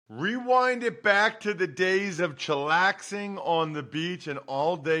Rewind it back to the days of chillaxing on the beach and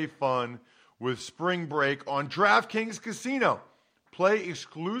all-day fun with Spring Break on DraftKings Casino. Play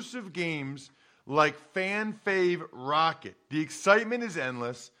exclusive games like Fan Fave Rocket. The excitement is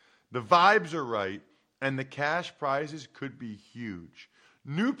endless, the vibes are right, and the cash prizes could be huge.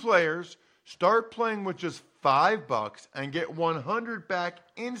 New players start playing with just $5 and get $100 back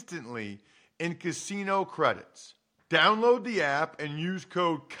instantly in casino credits. Download the app and use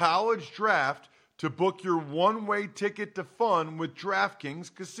code COLLEGEDRAFT to book your one-way ticket to fun with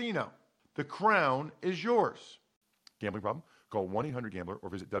DraftKings Casino. The crown is yours. Gambling problem? Call 1-800-GAMBLER or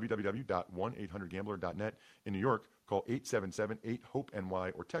visit www.1800gambler.net. In New York, call 877-8-HOPE-NY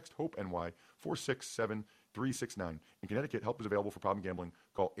or text HOPE-NY 467-369. In Connecticut, help is available for problem gambling.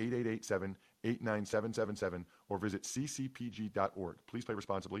 Call 888-7-897-7777 or visit ccpg.org. Please play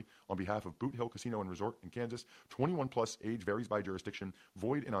responsibly. On behalf of Boot Hill Casino and Resort in Kansas, 21 plus, age varies by jurisdiction,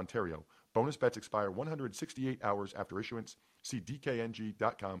 void in Ontario. Bonus bets expire 168 hours after issuance. See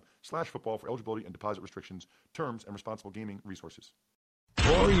dkng.com/football for eligibility and deposit restrictions, terms, and responsible gaming resources.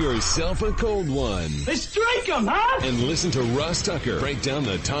 Pour yourself a cold one. Let's strike 'em, huh? And listen to Russ Tucker break down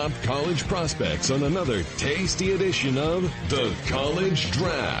the top college prospects on another tasty edition of The College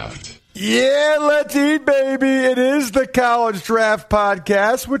Draft. Yeah, let's eat, baby. It is the College Draft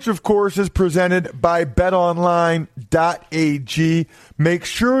Podcast, which, of course, is presented by betonline.ag. Make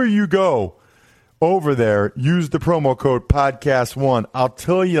sure you go over there. Use the promo code podcast1. I'll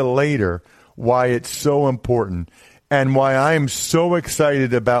tell you later why it's so important and why I'm so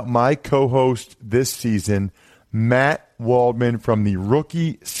excited about my co-host this season, Matt Waldman from the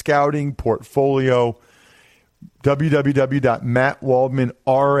Rookie Scouting Portfolio,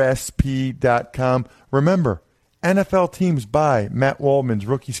 www.mattwaldmanrsp.com. Remember, NFL teams buy Matt Waldman's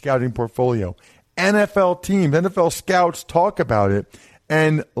Rookie Scouting Portfolio. NFL teams, NFL scouts talk about it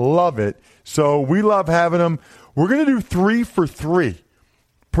and love it. So we love having them. We're going to do 3 for 3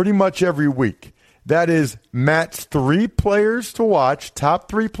 pretty much every week. That is Matt's 3 players to watch, top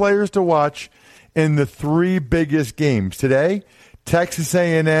 3 players to watch in the 3 biggest games. Today, Texas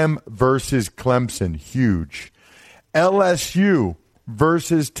A&M versus Clemson, huge. LSU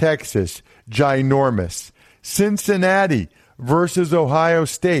versus Texas, ginormous. Cincinnati versus Ohio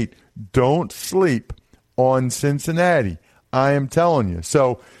State. Don't sleep on Cincinnati. I am telling you.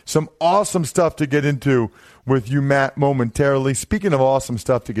 So some awesome stuff to get into with you, Matt, momentarily. Speaking of awesome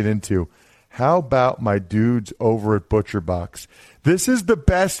stuff to get into, how about my dudes over at ButcherBox? This is the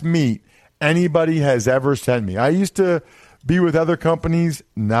best meat anybody has ever sent me. I used to be with other companies,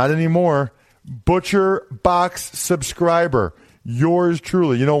 not anymore. ButcherBox subscriber, yours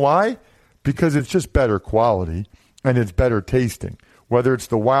truly. You know why? Because it's just better quality and it's better tasting. Whether it's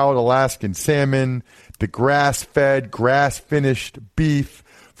the wild Alaskan salmon, the grass-fed, grass-finished beef,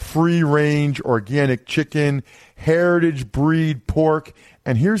 free-range organic chicken, heritage breed pork.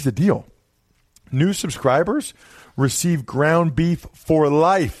 And here's the deal. New subscribers receive ground beef for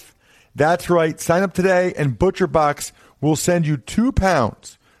life. That's right. Sign up today and ButcherBox will send you 2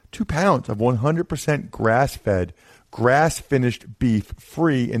 pounds of 100% grass-fed, grass-finished beef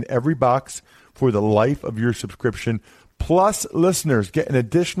free in every box for the life of your subscription. Plus, listeners get an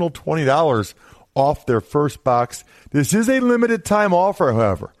additional $20 off their first box. This is a limited time offer,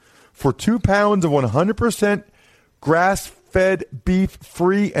 however. For 2 pounds of 100% grass-fed beef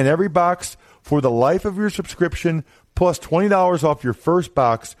free in every box for the life of your subscription, plus $20 off your first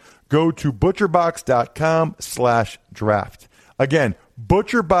box, go to butcherbox.com/draft. Again,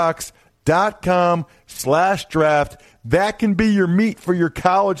 butcherbox.com/draft. That can be your meat for your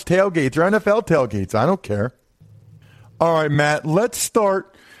college tailgates or NFL tailgates. I don't care. All right, Matt, let's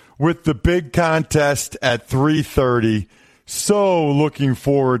start with the big contest at 3:30. So looking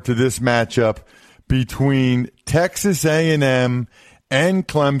forward to this matchup between Texas A&M and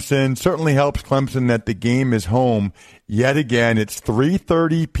Clemson. Certainly helps Clemson that the game is home yet again. It's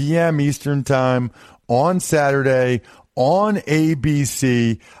 3:30 p.m. Eastern Time on Saturday on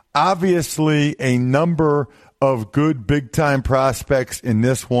ABC. Obviously, a number of good big-time prospects in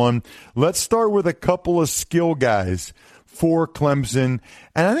this one. Let's start with a couple of skill guys for Clemson.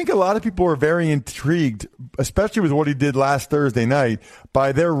 And I think a lot of people are very intrigued, especially with what he did last Thursday night,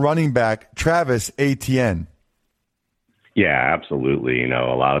 by their running back, Travis Etienne. Yeah, absolutely. You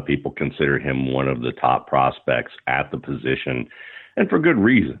know, a lot of people consider him one of the top prospects at the position, and for good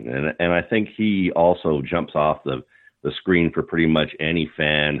reason. And I think he also jumps off the screen for pretty much any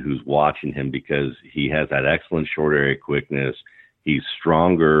fan who's watching him because he has that excellent short area quickness. He's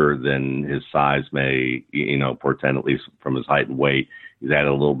stronger than his size may, portend, at least from his height and weight. He's added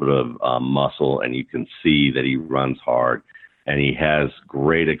a little bit of muscle, and you can see that he runs hard. and he has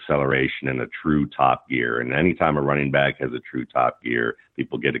great acceleration and a true top gear. And anytime a running back has a true top gear,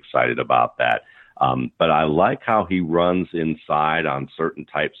 people get excited about that. But I like how he runs inside on certain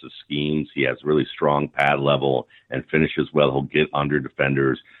types of schemes. He has really strong pad level and finishes well. He'll get under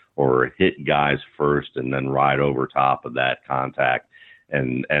defenders or hit guys first and then ride over top of that contact.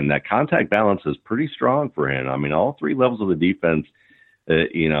 And that contact balance is pretty strong for him. I mean, all three levels of the defense,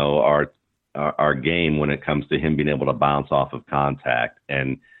 are game when it comes to him being able to bounce off of contact.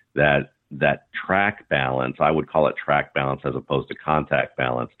 And that track balance, I would call it track balance as opposed to contact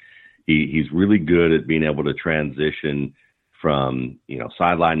balance. He's really good at being able to transition from,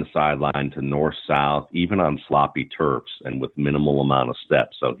 sideline to sideline to north-south, even on sloppy turfs and with minimal amount of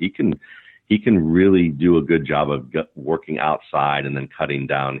steps. So he can really do a good job of working outside and then cutting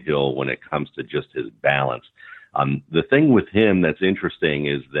downhill when it comes to just his balance. The thing with him that's interesting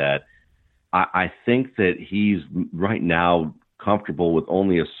is that I think that he's right now comfortable with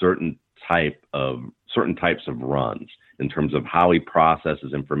only a certain types of runs in terms of how he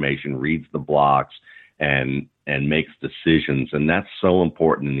processes information, reads the blocks, and makes decisions. And that's so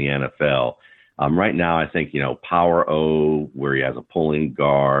important in the NFL. Right now, I think, power O, where he has a pulling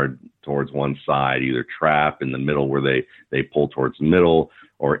guard towards one side, either trap in the middle where they pull towards the middle,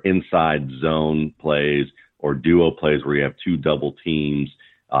 or inside zone plays, or duo plays where you have two double teams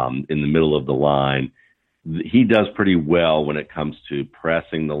in the middle of the line. He does pretty well when it comes to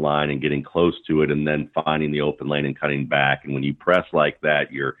pressing the line and getting close to it and then finding the open lane and cutting back. And when you press like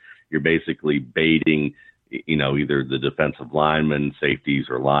that, you're basically baiting, either the defensive linemen, safeties,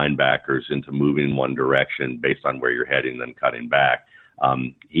 or linebackers into moving in one direction based on where you're heading, then cutting back.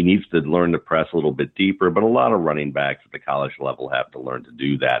 He needs to learn to press a little bit deeper, but a lot of running backs at the college level have to learn to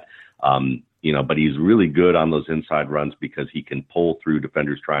do that. But he's really good on those inside runs because he can pull through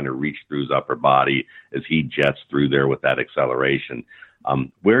defenders trying to reach through his upper body as he jets through there with that acceleration.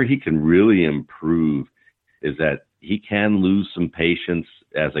 Where he can really improve is that he can lose some patience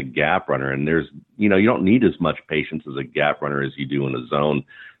as a gap runner. And you don't need as much patience as a gap runner as you do in a zone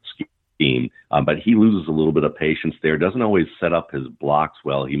scheme. But he loses a little bit of patience there, doesn't always set up his blocks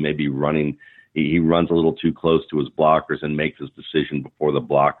well. He may be running. He runs a little too close to his blockers and makes his decision before the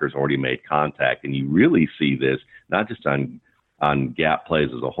blockers already made contact. And you really see this not just on gap plays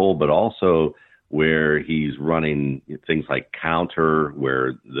as a whole, but also where he's running things like counter,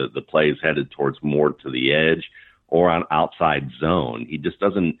 where the play is headed towards more to the edge, or on outside zone. He just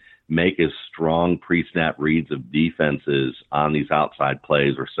doesn't make as strong pre-snap reads of defenses on these outside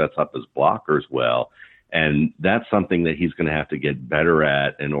plays or sets up his blockers well. And that's something that he's going to have to get better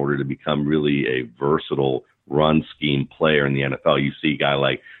at in order to become really a versatile run scheme player in the NFL. You see a guy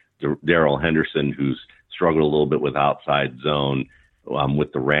like Darrell Henderson, who's struggled a little bit with outside zone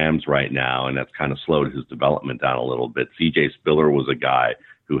with the Rams right now, and that's kind of slowed his development down a little bit. C.J. Spiller was a guy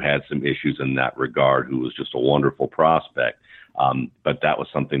who had some issues in that regard, who was just a wonderful prospect. But that was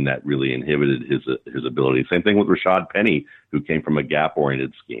something that really inhibited his ability. Same thing with Rashad Penny, who came from a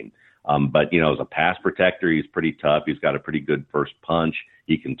gap-oriented scheme. But, as a pass protector, he's pretty tough. He's got a pretty good first punch.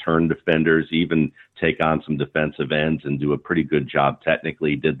 He can turn defenders, even take on some defensive ends and do a pretty good job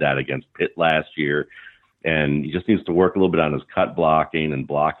technically. He did that against Pitt last year. And he just needs to work a little bit on his cut blocking and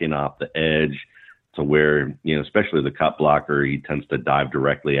blocking off the edge to where, especially the cut blocker, he tends to dive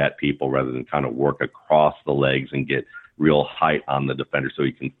directly at people rather than kind of work across the legs and get real height on the defender so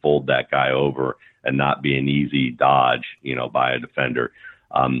he can fold that guy over and not be an easy dodge, by a defender.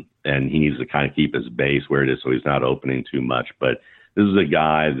 And he needs to kind of keep his base where it is so he's not opening too much. But this is a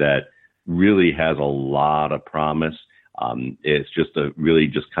guy that really has a lot of promise. It's just really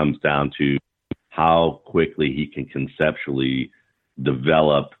just comes down to how quickly he can conceptually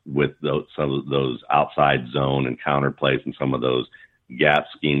develop with some of those outside zone and counter plays and some of those gap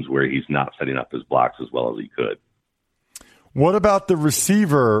schemes where he's not setting up his blocks as well as he could. What about the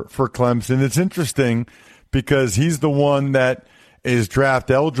receiver for Clemson? It's interesting because he's the one that is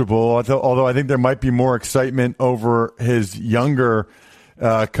draft eligible, although I think there might be more excitement over his younger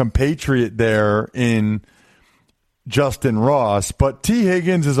compatriot there in Justin Ross. But T.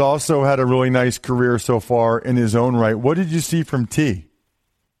 Higgins has also had a really nice career so far in his own right. What did you see from T?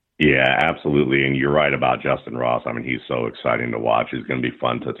 Yeah, absolutely. And you're right about Justin Ross. I mean, he's so exciting to watch. He's going to be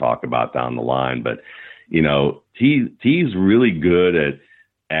fun to talk about down the line. But, T's really good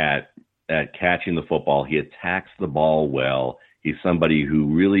at catching the football. He attacks the ball well. He's somebody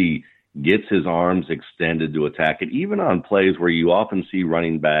who really gets his arms extended to attack it, even on plays where you often see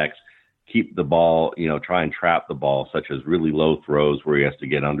running backs keep the ball, try and trap the ball, such as really low throws where he has to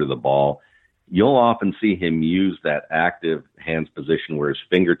get under the ball. You'll often see him use that active hands position where his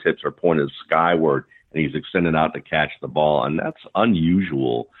fingertips are pointed skyward and he's extended out to catch the ball. And that's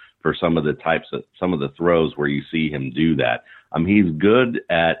unusual for some of the throws where you see him do that. He's good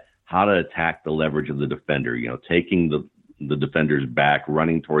at how to attack the leverage of the defender, taking the defender's back,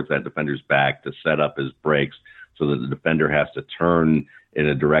 running towards that defender's back to set up his breaks so that the defender has to turn in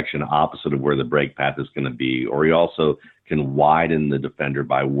a direction opposite of where the break path is going to be. Or he also can widen the defender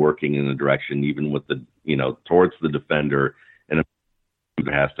by working in a direction even with the, towards the defender, and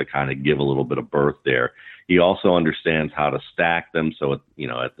has to kind of give a little bit of berth there. He also understands how to stack them. So,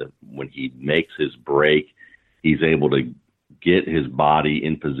 when he makes his break, he's able to get his body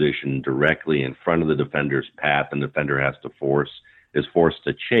in position directly in front of the defender's path, and the defender is forced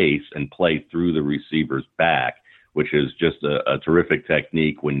to chase and play through the receiver's back, which is just a terrific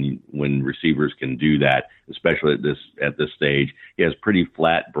technique when receivers can do that, especially at this stage. He has pretty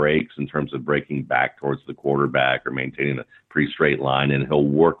flat breaks in terms of breaking back towards the quarterback or maintaining a pretty straight line, and he'll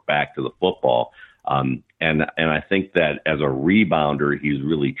work back to the football. And I think that as a rebounder, he's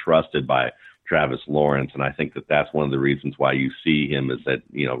really trusted by Travis Lawrence, and I think that that's one of the reasons why you see him is that,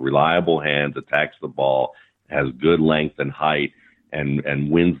 reliable hands, attacks the ball, has good length and height, and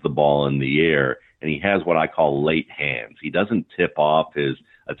wins the ball in the air. And he has what I call late hands. He doesn't tip off his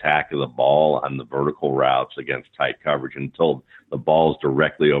attack of the ball on the vertical routes against tight coverage until the ball's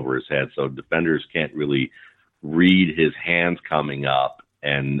directly over his head. So defenders can't really read his hands coming up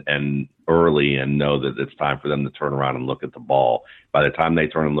and early and know that it's time for them to turn around and look at the ball. By the time they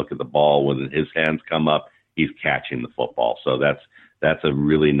turn and look at the ball, when his hands come up, he's catching the football. So that's a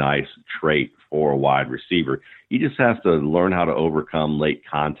really nice trait for a wide receiver. He just has to learn how to overcome late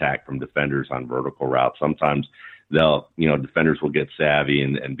contact from defenders on vertical routes. Sometimes defenders will get savvy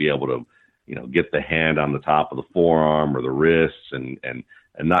and be able to, get the hand on the top of the forearm or the wrists and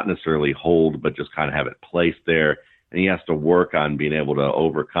not necessarily hold, but just kind of have it placed there. And he has to work on being able to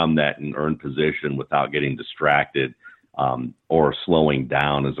overcome that and earn position without getting distracted or slowing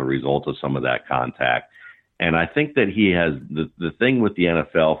down as a result of some of that contact. And I think that he has the thing with the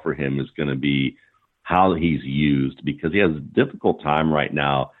NFL for him is going to be how he's used, because he has a difficult time right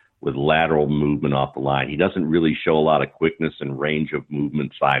now with lateral movement off the line. He doesn't really show a lot of quickness and range of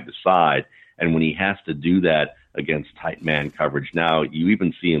movement side to side. And when he has to do that against tight man coverage now, you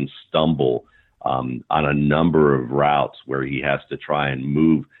even see him stumble on a number of routes where he has to try and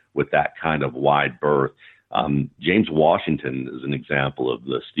move with that kind of wide berth. James Washington is an example of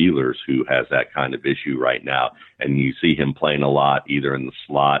the Steelers who has that kind of issue right now. And you see him playing a lot either in the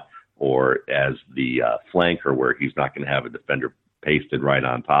slot or as the flanker, where he's not going to have a defender pasted right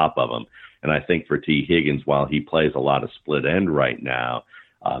on top of him. And I think for T. Higgins, while he plays a lot of split end right now,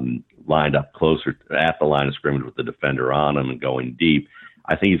 lined up closer at the line of scrimmage with the defender on him and going deep,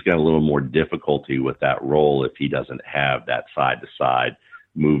 I think he's got a little more difficulty with that role if he doesn't have that side-to-side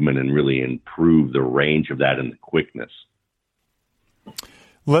movement and really improve the range of that and the quickness.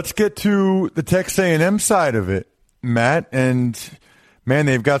 Let's get to the Texas A&M side of it, Matt. And, man,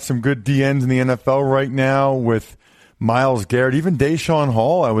 they've got some good DNs in the NFL right now with Myles Garrett. Even Deshaun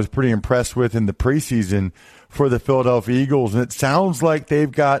Hall I was pretty impressed with in the preseason for the Philadelphia Eagles. And it sounds like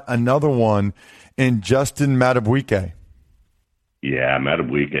they've got another one in Justin Madubuike. Yeah,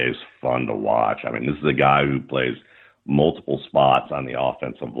 Madubuike is fun to watch. I mean, this is a guy who plays multiple spots on the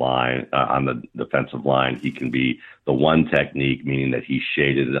offensive line, on the defensive line. He can be the one technique, meaning that he's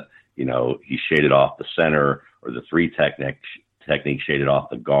shaded off the center, or the three technique shaded off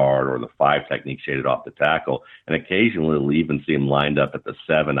the guard, or the five technique shaded off the tackle. And occasionally we'll even see him lined up at the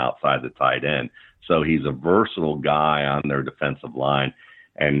 7 outside the tight end. So he's a versatile guy on their defensive line,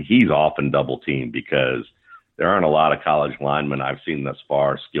 and he's often double teamed because there aren't a lot of college linemen I've seen thus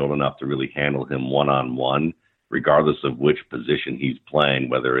far skilled enough to really handle him one-on-one, regardless of which position he's playing,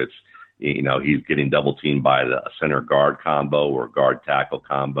 whether it's, he's getting double teamed by the center guard combo or guard tackle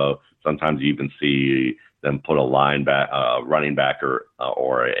combo. Sometimes you even see them put a running back or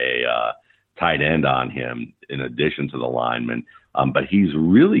a tight end on him in addition to the lineman. But he's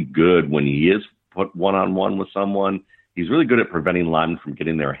really good when he is put one-on-one with someone. He's really good at preventing linemen from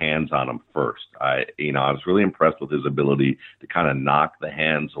getting their hands on him first. I was really impressed with his ability to kind of knock the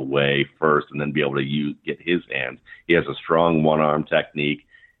hands away first and then be able to get his hands. He has a strong one-arm technique,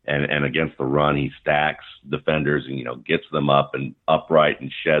 and against the run, he stacks defenders and, gets them up and upright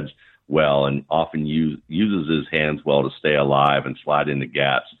and sheds well, and often uses his hands well to stay alive and slide into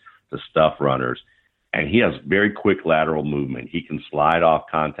gaps to stuff runners. And he has very quick lateral movement. He can slide off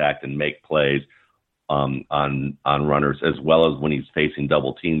contact and make plays on runners, as well as when he's facing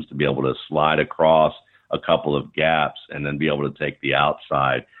double teams, to be able to slide across a couple of gaps and then be able to take the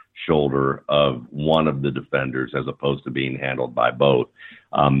outside shoulder of one of the defenders as opposed to being handled by both.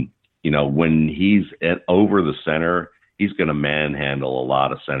 when he's over the center, he's going to manhandle a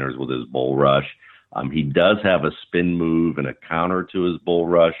lot of centers with his bull rush. He does have a spin move and a counter to his bull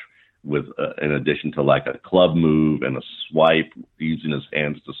rush with, in addition to like a club move and a swipe, using his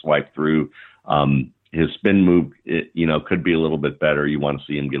hands to swipe through. His spin move, could be a little bit better. You want to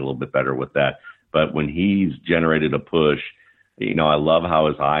see him get a little bit better with that. But when he's generated a push, I love how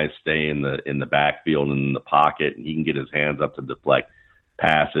his eyes stay in the backfield and in the pocket, and he can get his hands up to deflect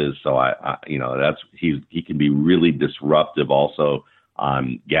passes. So he can be really disruptive also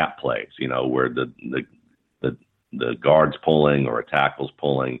on gap plays, where the guard's pulling or a tackle's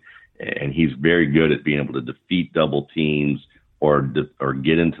pulling, and he's very good at being able to defeat double teams or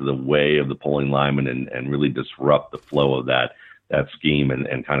get into the way of the pulling lineman and really disrupt the flow of that scheme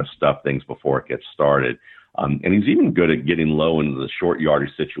and kind of stuff things before it gets started. And he's even good at getting low into the short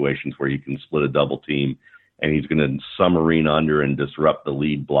yardage situations where he can split a double team, and he's going to submarine under and disrupt the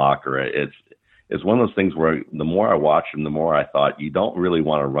lead blocker. It's one of those things where the more I watch him, the more I thought you don't really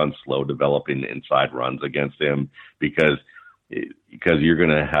want to run slow developing inside runs against him because you're going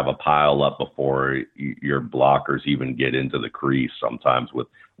to have a pile up before your blockers even get into the crease sometimes with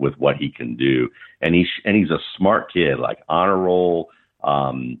what he can do. And he's a smart kid, like honor roll,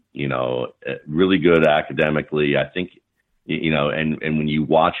 really good academically. I think, and when you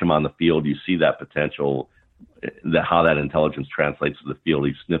watch him on the field, you see that potential, how that intelligence translates to the field.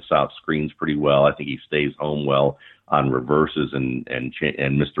 He sniffs out screens pretty well. I think he stays home well on reverses and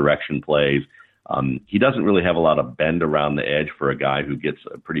misdirection plays. He doesn't really have a lot of bend around the edge for a guy who gets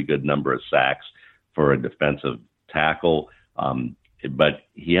a pretty good number of sacks for a defensive tackle. But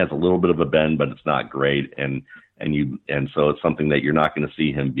he has a little bit of a bend, but it's not great. And so it's something that you're not going to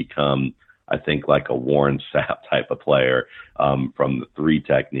see him become, I think, like a Warren Sapp type of player from the 3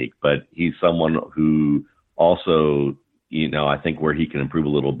 technique. But he's someone who also, I think where he can improve a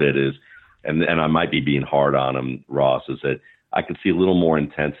little bit is, and I might be being hard on him, Ross, is that I can see a little more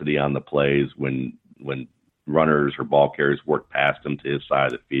intensity on the plays when runners or ball carriers work past him to his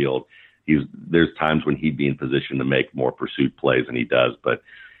side of the field. There's times when he'd be in position to make more pursuit plays than he does, but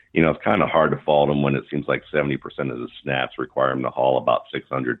it's kind of hard to fault him when it seems like 70% of the snaps require him to haul about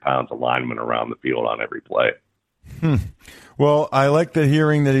 600 pounds of linemen around the field on every play. Well, I like the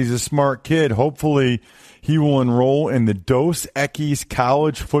hearing that he's a smart kid. Hopefully he will enroll in the Dos Equis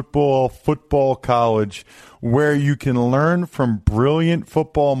College Football College, where you can learn from brilliant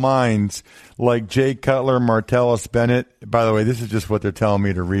football minds like Jay Cutler, Martellus Bennett. By the way, this is just what they're telling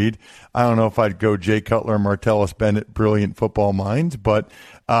me to read. I don't know if I'd go Jay Cutler, Martellus Bennett, brilliant football minds, but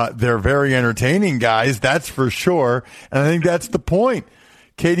they're very entertaining guys, that's for sure. And I think that's the point.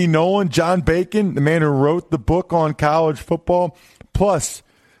 Katie Nolan, John Bacon, the man who wrote the book on college football. Plus,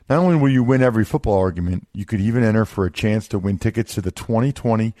 not only will you win every football argument, you could even enter for a chance to win tickets to the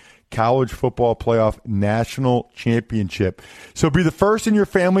 2020 College Football Playoff National Championship. So be the first in your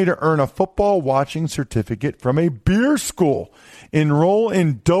family to earn a football watching certificate from a beer school. Enroll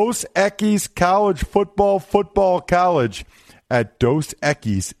in Dos Equis College Football College at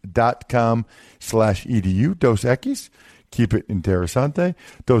dosequis.com/edu. Dos Equis. Keep it interesante.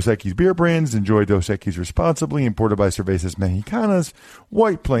 Dos Equis beer brands. Enjoy Dos Equis responsibly. Imported by Cervezas Mexicanas,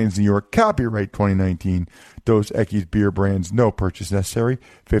 White Plains, New York. Copyright 2019. Dos Equis beer brands. No purchase necessary.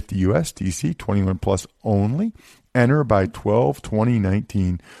 50 U.S. DC. 21 plus only. Enter by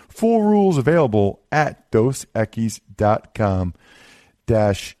 12/2019. Full rules available at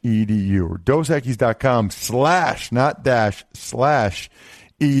dosequis.com/edu or dosequis.com/ not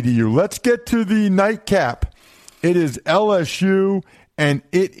 /edu. Let's get to the nightcap. It is LSU, and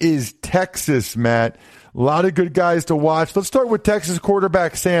it is Texas, Matt. A lot of good guys to watch. Let's start with Texas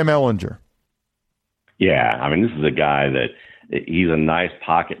quarterback Sam Ehlinger. Yeah, I mean, this is a guy that he's a nice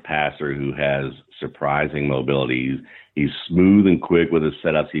pocket passer who has surprising mobility. He's smooth and quick with his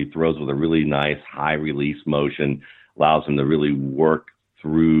setups. He throws with a really nice high release motion, allows him to really work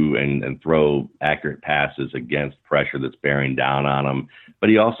through and throw accurate passes against pressure that's bearing down on him.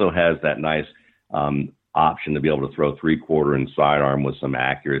 But he also has that nice option to be able to throw 3/4 and sidearm with some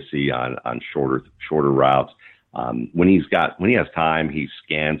accuracy on shorter routes. When he has time, he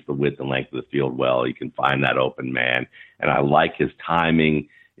scans the width and length of the field well. He can find that open man, and I like his timing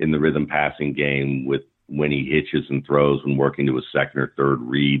in the rhythm passing game with when he hitches and throws when working to his second or third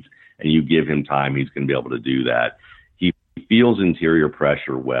reads. And you give him time, he's going to be able to do that. He feels interior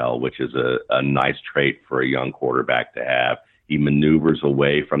pressure well, which is a nice trait for a young quarterback to have. He maneuvers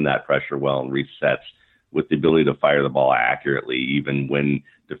away from that pressure well and resets with the ability to fire the ball accurately, even when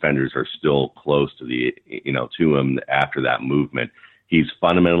defenders are still close to to him after that movement. He's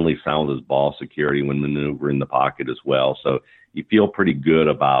fundamentally sound with his ball security when maneuvering the pocket as well. So you feel pretty good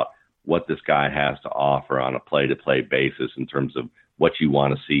about what this guy has to offer on a play-to-play basis in terms of what you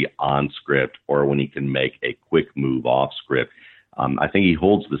want to see on script or when he can make a quick move off script. I think he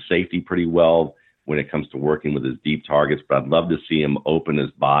holds the safety pretty well when it comes to working with his deep targets, but I'd love to see him open his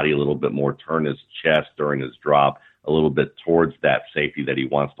body a little bit more, turn his chest during his drop a little bit towards that safety that he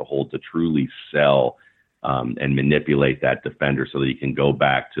wants to hold to truly sell and manipulate that defender so that he can go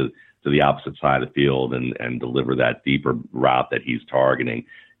back to the opposite side of the field and deliver that deeper route that he's targeting.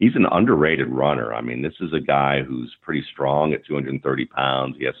 He's an underrated runner. I mean, this is a guy who's pretty strong at 230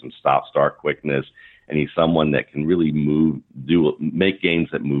 pounds. He has some stop-start quickness, and he's someone that can really make games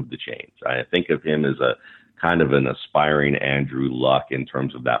that move the chains. I think of him as a kind of an aspiring Andrew Luck in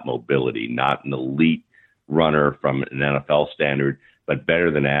terms of that mobility, not an elite runner from an NFL standard, but better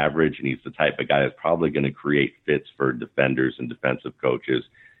than average, and he's the type of guy that's probably going to create fits for defenders and defensive coaches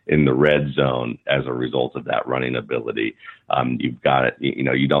in the red zone as a result of that running ability. You've got it.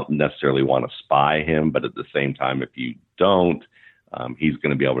 You don't necessarily want to spy him, but at the same time, if you don't, he's going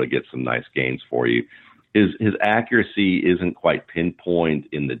to be able to get some nice gains for you. His accuracy isn't quite pinpoint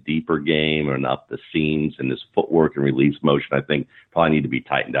in the deeper game and up the seams, and his footwork and release motion, I think, probably need to be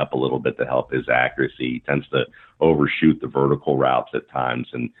tightened up a little bit to help his accuracy. He tends to overshoot the vertical routes at times.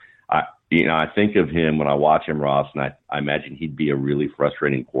 And I think of him when I watch him, Ross, and I imagine he'd be a really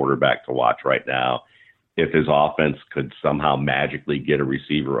frustrating quarterback to watch right now if his offense could somehow magically get a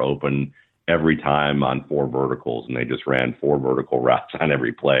receiver open every time on 4 verticals, and they just ran 4 vertical routes on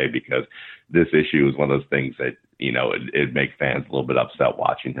every play, because this issue is one of those things that, it makes fans a little bit upset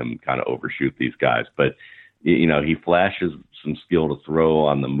watching him kind of overshoot these guys. But, he flashes some skill to throw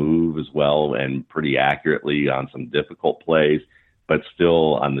on the move as well, and pretty accurately on some difficult plays, but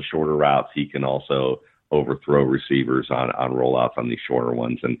still on the shorter routes, he can also overthrow receivers on rollouts on these shorter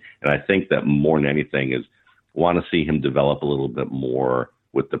ones. And I think that more than anything is want to see him develop a little bit more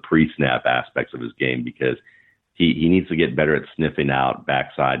with the pre-snap aspects of his game, because he needs to get better at sniffing out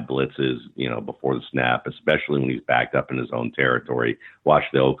backside blitzes, before the snap, especially when he's backed up in his own territory. Watch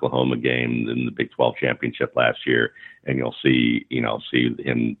the Oklahoma game in the Big 12 championship last year, and you'll see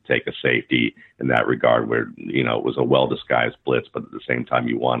him take a safety in that regard where, it was a well-disguised blitz, but at the same time,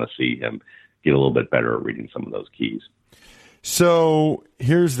 you want to see him get a little bit better at reading some of those keys. So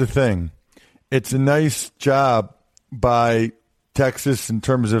here's the thing. It's a nice job by Texas in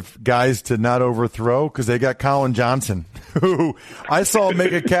terms of guys to not overthrow, because they got Colin Johnson, who I saw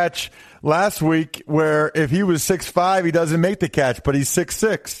make a catch last week where if he was 6'5", he doesn't make the catch, but he's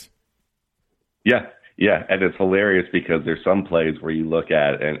 6'6". Yeah, and it's hilarious because there's some plays where you look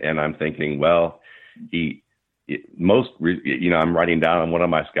at and I'm thinking, well, I'm writing down on one of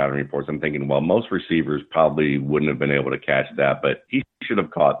my scouting reports, I'm thinking, well, most receivers probably wouldn't have been able to catch that, but he should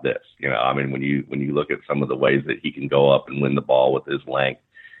have caught this. When you look at some of the ways that he can go up and win the ball with his length,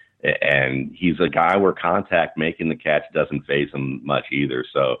 and he's a guy where contact making the catch doesn't faze him much either.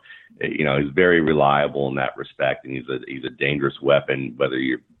 So, he's very reliable in that respect, and he's a dangerous weapon, whether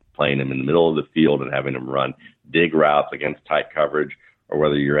you're playing him in the middle of the field and having him run dig routes against tight coverage, or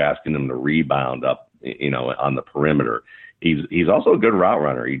whether you're asking him to rebound up, on the perimeter. He's also a good route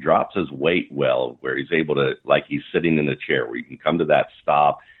runner. He drops his weight well, where he's able to, like he's sitting in a chair, where you can come to that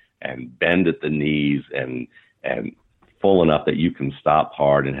stop and bend at the knees and full enough that you can stop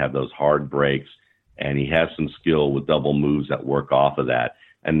hard and have those hard breaks. And he has some skill with double moves that work off of that.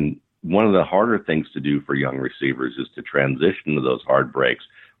 And one of the harder things to do for young receivers is to transition to those hard breaks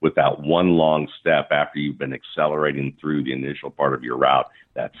with that one long step after you've been accelerating through the initial part of your route,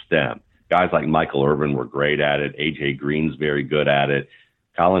 that stem. Guys like Michael Irvin were great at it. A.J. Green's very good at it.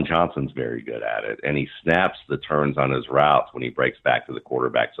 Colin Johnson's very good at it. And he snaps the turns on his routes when he breaks back to the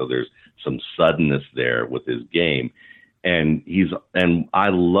quarterback. So there's some suddenness there with his game. And what I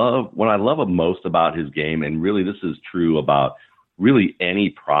love most about his game, and really this is true about really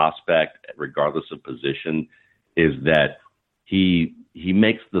any prospect, regardless of position, is that he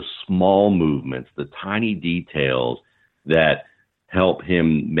makes the small movements, the tiny details that help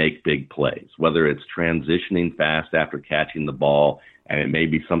him make big plays, whether it's transitioning fast after catching the ball, and it may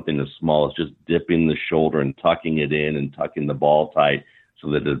be something as small as just dipping the shoulder and tucking it in and tucking the ball tight so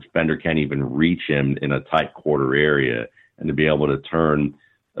that the defender can't even reach him in a tight quarter area, and to be able to turn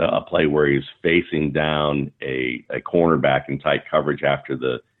a play where he's facing down a cornerback in tight coverage after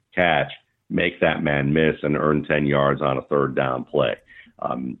the catch, make that man miss and earn 10 yards on a third down play.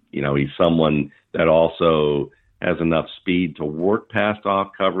 He's someone that also has enough speed to work past off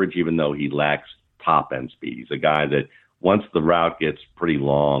coverage, even though he lacks top end speed. He's a guy that once the route gets pretty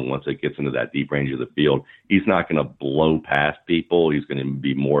long, once it gets into that deep range of the field, he's not going to blow past people. He's going to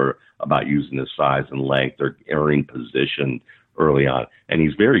be more about using his size and length or earning position early on. And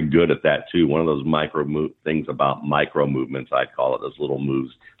he's very good at that too. One of those things about micro movements, I'd call it, those little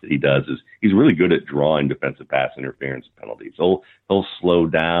moves that he does, is he's really good at drawing defensive pass interference penalties. He'll slow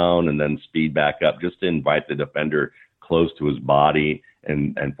down and then speed back up just to invite the defender close to his body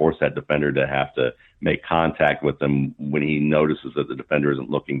and force that defender to have to make contact with him when he notices that the defender isn't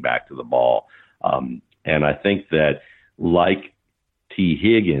looking back to the ball. And I think that, like T.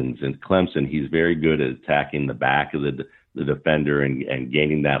 Higgins and Clemson, he's very good at attacking the back of the defender and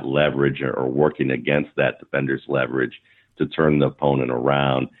gaining that leverage or working against that defender's leverage to turn the opponent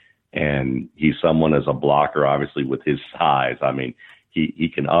around. And he's someone as a blocker, obviously, with his size. I mean,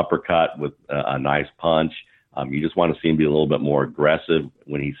 he can uppercut with a nice punch. You just want to see him be a little bit more aggressive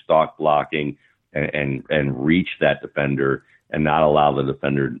when he's stalk blocking and reach that defender and not allow the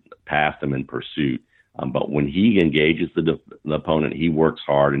defender past him in pursuit. But when he engages the opponent, he works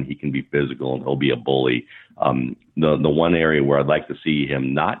hard and he can be physical and he'll be a bully. The one area where I'd like to see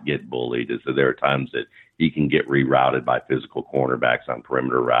him not get bullied is that there are times that he can get rerouted by physical cornerbacks on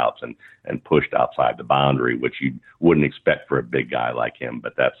perimeter routes and pushed outside the boundary, which you wouldn't expect for a big guy like him.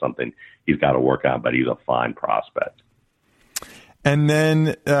 But that's something he's got to work on, but he's a fine prospect. And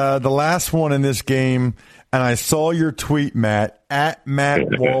then the last one in this game, and I saw your tweet, Matt, at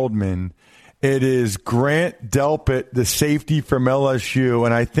Matt Waldman. It is Grant Delpit, the safety from LSU,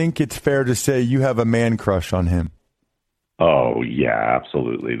 and I think it's fair to say you have a man crush on him. Oh, yeah,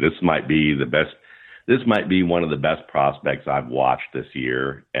 absolutely. This might be one of the best prospects I've watched this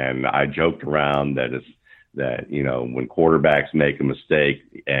year. And I joked around that when quarterbacks make a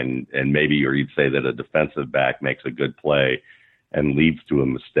mistake and maybe, or you'd say that a defensive back makes a good play and leads to a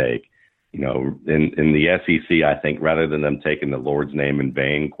mistake, in the SEC, I think rather than them taking the Lord's name in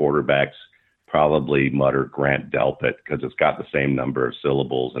vain, quarterbacks probably mutter Grant Delpit because it's got the same number of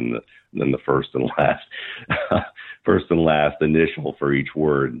syllables and then the first and last initial for each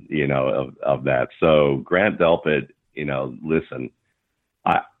word, of that. So Grant Delpit, listen,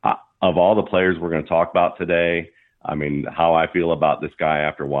 I of all the players we're going to talk about today, I mean, how I feel about this guy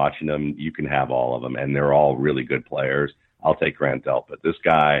after watching them, you can have all of them, and they're all really good players. I'll take Grant Delpit. This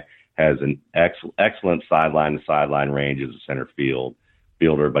guy has an excellent sideline to sideline range as a center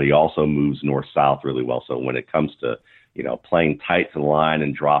fielder, but he also moves north-south really well. So when it comes to, playing tight to the line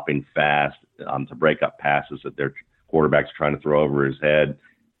and dropping fast to break up passes that their quarterback's trying to throw over his head,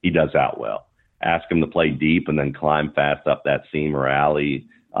 he does that well. Ask him to play deep and then climb fast up that seam or alley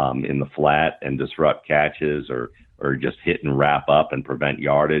in the flat and disrupt catches or just hit and wrap up and prevent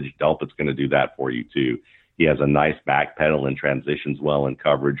yardage. Delpit's going to do that for you too. He has a nice back pedal and transitions well in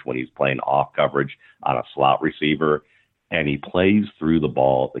coverage when he's playing off coverage on a slot receiver. And he plays through the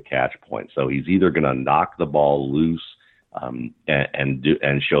ball at the catch point. So he's either going to knock the ball loose and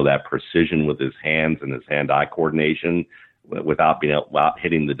show that precision with his hands and his hand-eye coordination without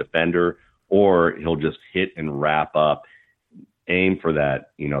hitting the defender, or he'll just hit and wrap up, aim for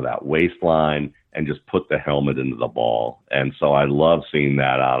that, that waistline and just put the helmet into the ball. And so I love seeing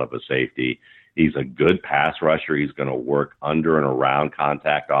that out of a safety. He's a good pass rusher. He's going to work under and around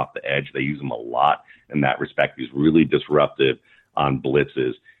contact off the edge. They use him a lot in that respect. He's really disruptive on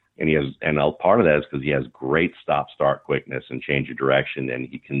blitzes. And part of that is because he has great stop-start quickness and change of direction. And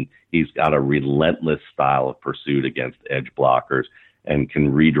he's got a relentless style of pursuit against edge blockers and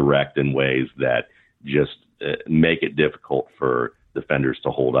can redirect in ways that just make it difficult for defenders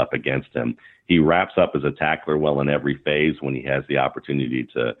to hold up against him. He wraps up as a tackler well in every phase when he has the opportunity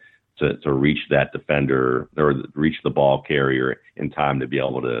to reach that defender or reach the ball carrier in time to be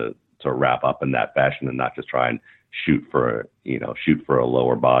able to wrap up in that fashion and not just try and shoot for a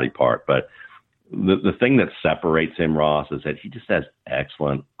lower body part. But the thing that separates him, Ross, is that he just has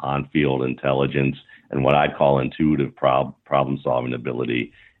excellent on-field intelligence and what I'd call intuitive problem-solving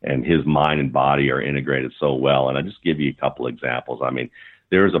ability. And his mind and body are integrated so well. And I'll just give you a couple examples. I mean,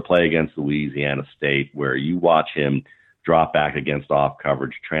 there was a play against Louisiana State where you watch him drop back against off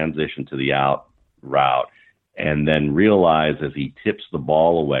coverage, transition to the out route, and then realize as he tips the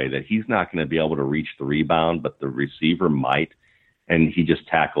ball away that he's not going to be able to reach the rebound, but the receiver might. And he just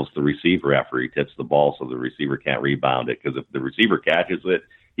tackles the receiver after he tips the ball so the receiver can't rebound it. Because if the receiver catches it,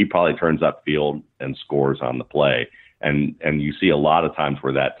 he probably turns upfield and scores on the play. And you see a lot of times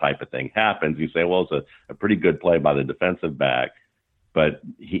where that type of thing happens. You say, well, it's a pretty good play by the defensive back. But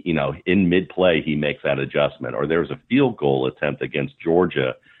he, in mid-play, he makes that adjustment. Or there was a field goal attempt against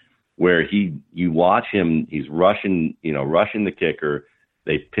Georgia where you watch him, he's rushing the kicker.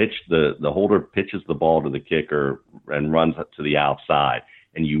 They pitch the holder pitches the ball to the kicker and runs up to the outside.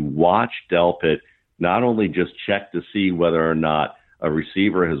 And you watch Delpit not only just check to see whether or not a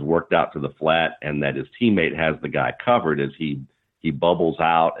receiver has worked out to the flat and that his teammate has the guy covered as he bubbles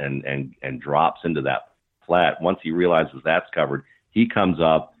out and drops into that flat. Once he realizes that's covered, he comes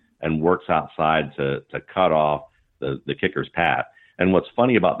up and works outside to cut off the kicker's path. And what's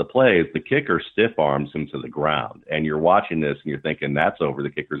funny about the play is the kicker stiff arms him to the ground. And you're watching this and you're thinking that's over. The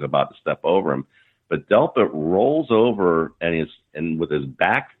kicker's about to step over him. But Delpit rolls over and with his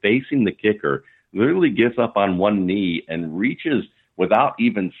back facing the kicker, literally gets up on one knee and reaches without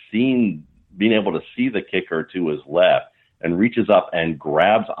even being able to see the kicker to his left, and reaches up and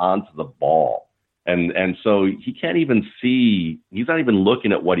grabs onto the ball. And so he can't even see, he's not even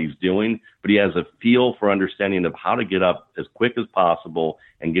looking at what he's doing, but he has a feel for understanding of how to get up as quick as possible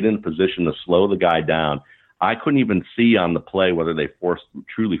and get in a position to slow the guy down. I couldn't even see on the play whether they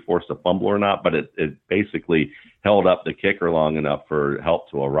truly forced a fumble or not, but it basically held up the kicker long enough for help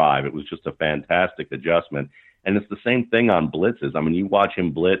to arrive. It was just a fantastic adjustment. And it's the same thing on blitzes. I mean, you watch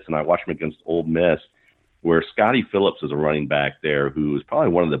him blitz, and I watch him against Ole Miss, where Scotty Phillips is a running back there who is probably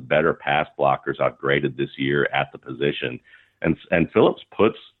one of the better pass blockers I've graded this year at the position. And Phillips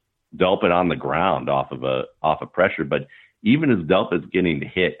puts Delpit on the ground off of pressure. But even as Delpit's getting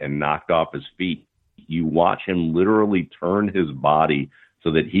hit and knocked off his feet, you watch him literally turn his body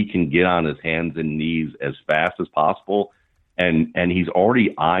so that he can get on his hands and knees as fast as possible. And he's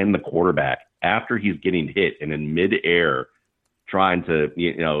already eyeing the quarterback after he's getting hit and in midair, trying to,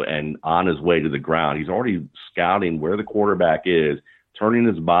 and on his way to the ground. He's already scouting where the quarterback is, turning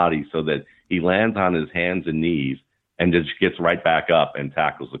his body so that he lands on his hands and knees and just gets right back up and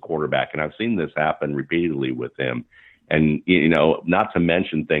tackles the quarterback. And I've seen this happen repeatedly with him. And, not to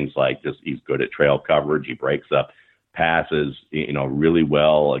mention things like just he's good at trail coverage. He breaks up passes, really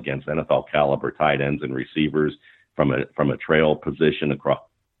well against NFL caliber tight ends and receivers from a trail position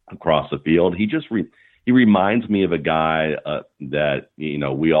across the field. He just he reminds me of a guy that,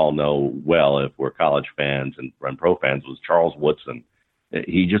 we all know well if we're college fans and pro fans, was Charles Woodson.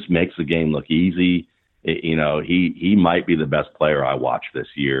 He just makes the game look easy. He might be the best player I watch this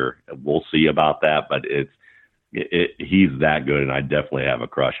year. We'll see about that, but he's that good, and I definitely have a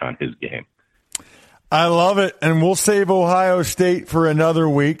crush on his game. I love it, and we'll save Ohio State for another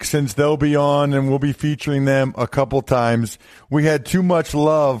week since they'll be on, and we'll be featuring them a couple times. We had too much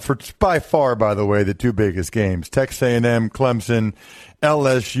love for, by far, by the way, the two biggest games, Texas A&M, Clemson,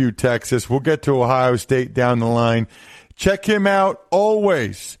 LSU, Texas. We'll get to Ohio State down the line. Check him out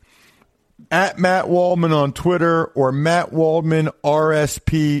always at Matt Waldman on Twitter or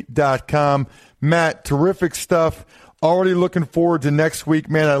mattwaldmanrsp.com. Matt, terrific stuff. Already looking forward to next week,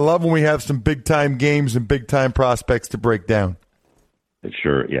 man. I love when we have some big-time games and big-time prospects to break down.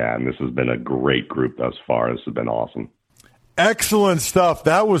 Sure, yeah, and this has been a great group thus far. This has been awesome. Excellent stuff.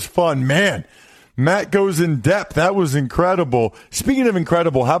 That was fun, man. Matt goes in depth. That was incredible. Speaking of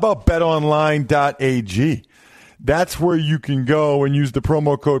incredible, how about betonline.ag? That's where you can go and use the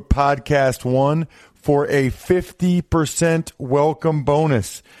promo code podcast1 for a 50% welcome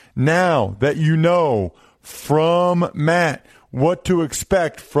bonus. Now that you know from Matt what to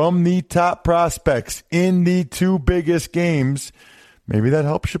expect from the top prospects in the two biggest games, maybe that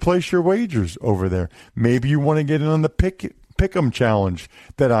helps you place your wagers over there. Maybe you want to get in on the Pick'em challenge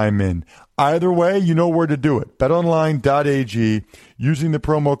that I'm in. Either way, you know where to do it. BetOnline.ag, using the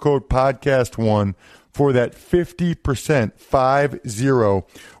promo code podcast1 for that 50%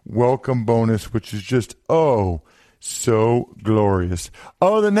 50 welcome bonus, which is just so glorious.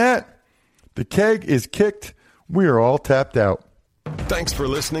 Other than that, the keg is kicked. We are all tapped out. Thanks for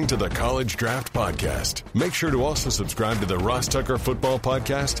listening to the College Draft Podcast. Make sure to also subscribe to the Ross Tucker Football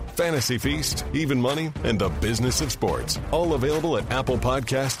Podcast, Fantasy Feast, Even Money, and The Business of Sports. All available at Apple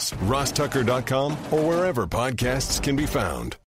Podcasts, rosstucker.com, or wherever podcasts can be found.